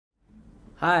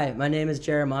Hi, my name is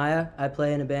Jeremiah. I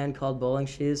play in a band called Bowling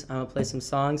Shoes. I'm gonna play some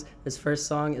songs. This first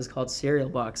song is called Cereal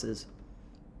Boxes.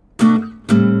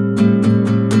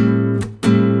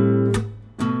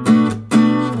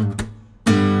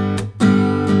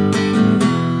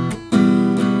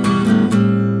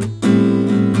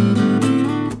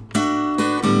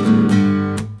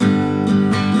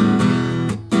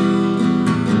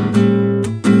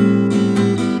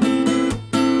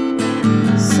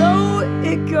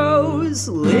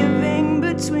 Living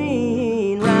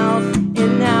between Ralph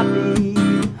and Happy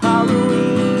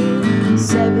Halloween.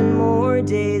 7 more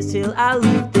days till I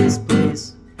leave this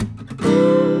place.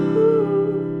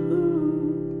 Ooh.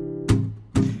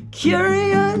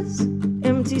 Curious,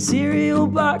 empty cereal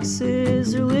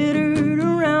boxes are littered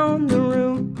around the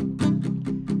room.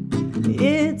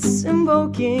 It's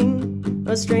invoking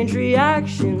a strange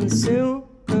reaction soon.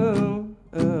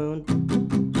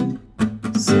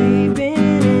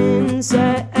 Sleeping,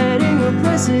 setting a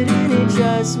precedent, it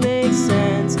just makes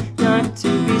sense not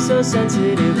to be so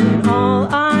sensitive when all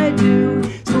I do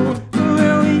is fool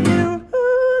around with you.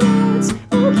 Ooh, that's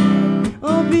okay,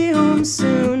 I'll be home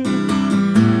soon.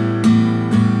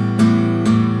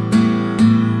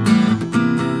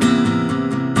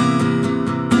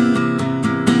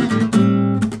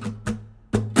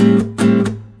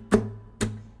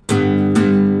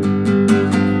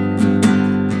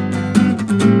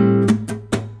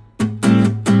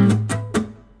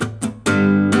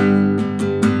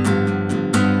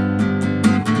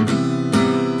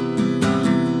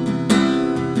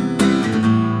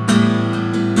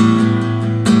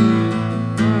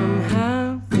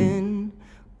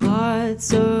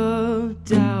 Of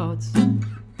doubts,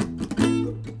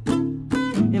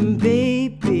 and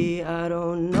baby, I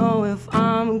don't know if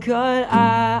I'm cut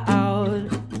out.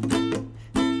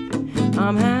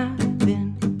 I'm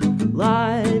having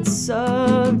lots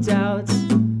of doubts,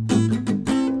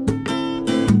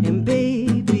 and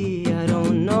baby, I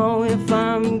don't know if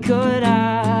I'm cut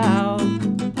out.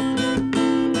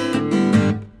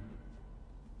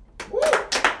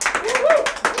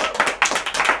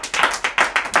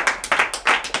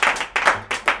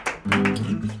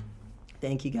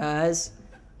 Thank you guys.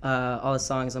 All the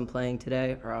songs I'm playing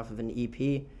today are off of an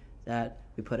EP that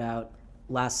we put out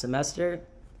last semester.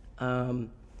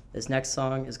 This next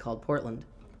song is called Portland.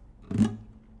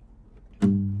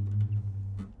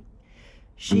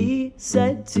 She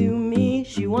said to me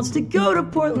she wants to go to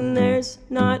Portland. There's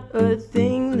not a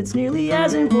thing that's nearly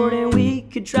as important. We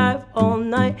could drive all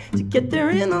night to get there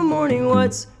in the morning.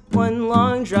 What's one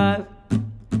long drive?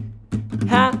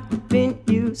 Haven't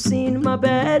you seen my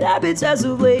bad habits as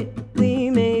of lately?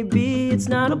 Maybe it's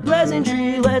not a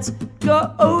pleasantry. Let's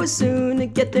go soon to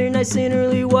get there nice and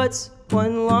early. What's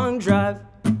one long drive?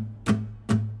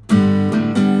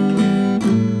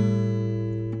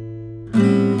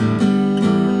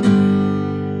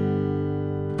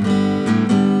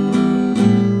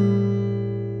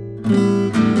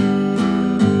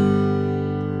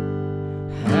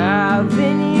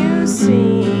 Haven't you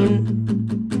seen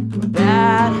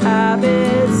bad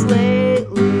habits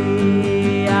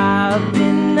lately? I've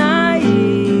been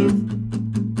naive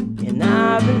and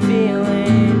I've been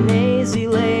feeling lazy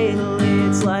lately.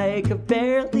 It's like I've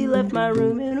barely left my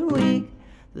room in a week.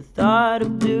 The thought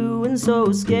of doing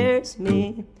so scares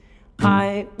me.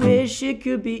 I wish it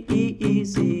could be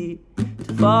easy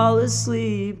to fall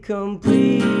asleep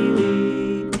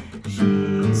completely.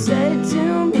 She said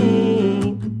to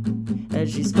me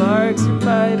as she sparks her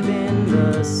pipe in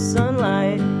the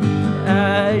sunlight,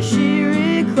 as she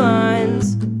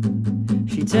reclines,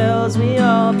 she tells me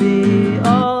I'll be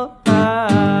alright.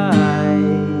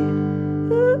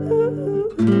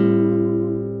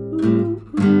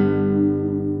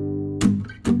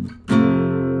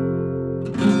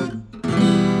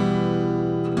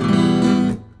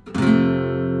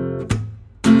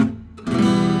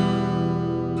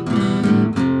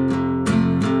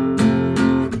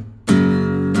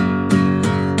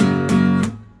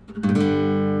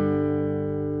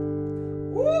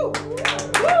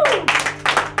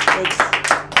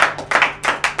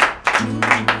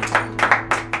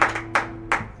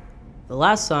 The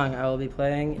last song I will be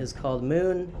playing is called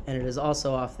Moon, and it is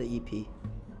also off the EP.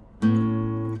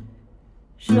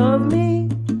 Shove me,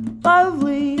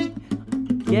 lovely,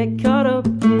 get caught up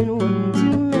in one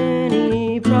too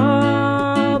many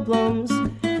problems.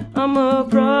 I'm a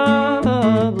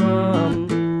problem,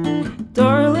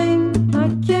 darling, I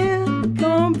can't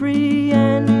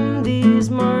comprehend these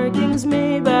markings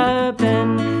made by a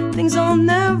pen, things I'll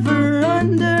never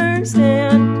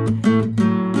understand.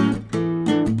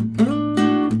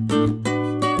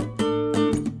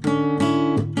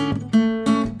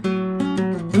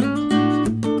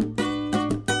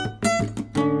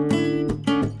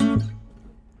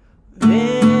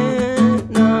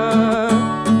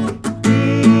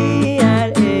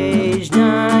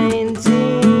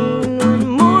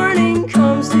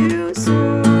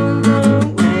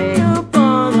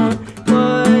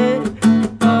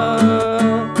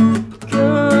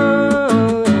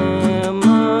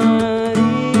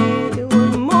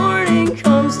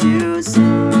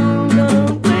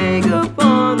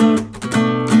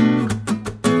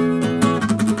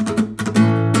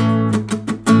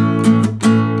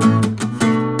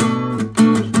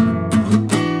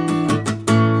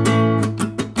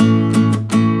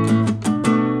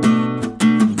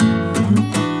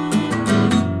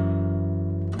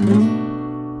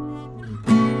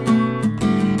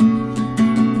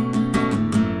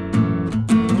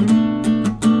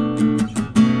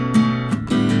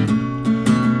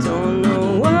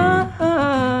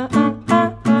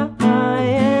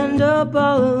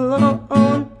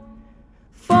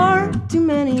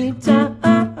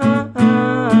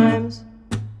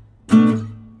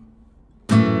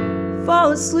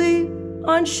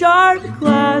 on sharp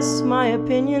glass. My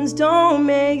opinions don't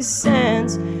make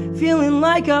sense. Feeling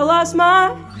like I lost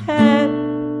my head.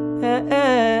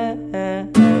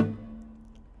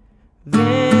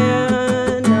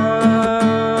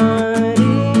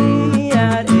 Vanity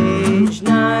at age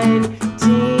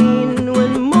 19.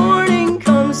 When morning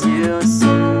comes too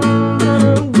soon,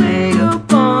 gonna wake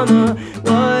up on the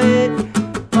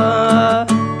what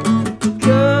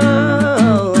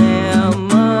girl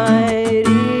am I?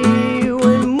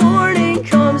 When morning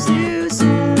comes too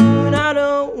soon, I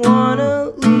don't wanna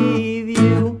leave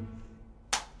you.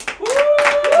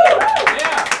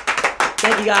 Yeah.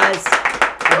 Thank you guys.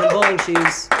 I've been bowling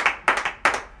shoes.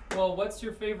 Well, what's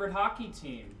your favorite hockey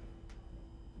team?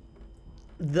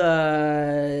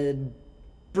 The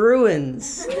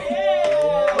Bruins.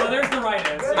 Well, there's the right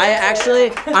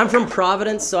answer. I'm from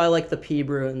Providence, so I like the P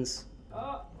Bruins.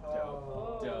 Dope. I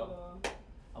love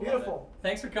Beautiful. it.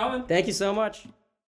 Thanks for coming. Thank you so much.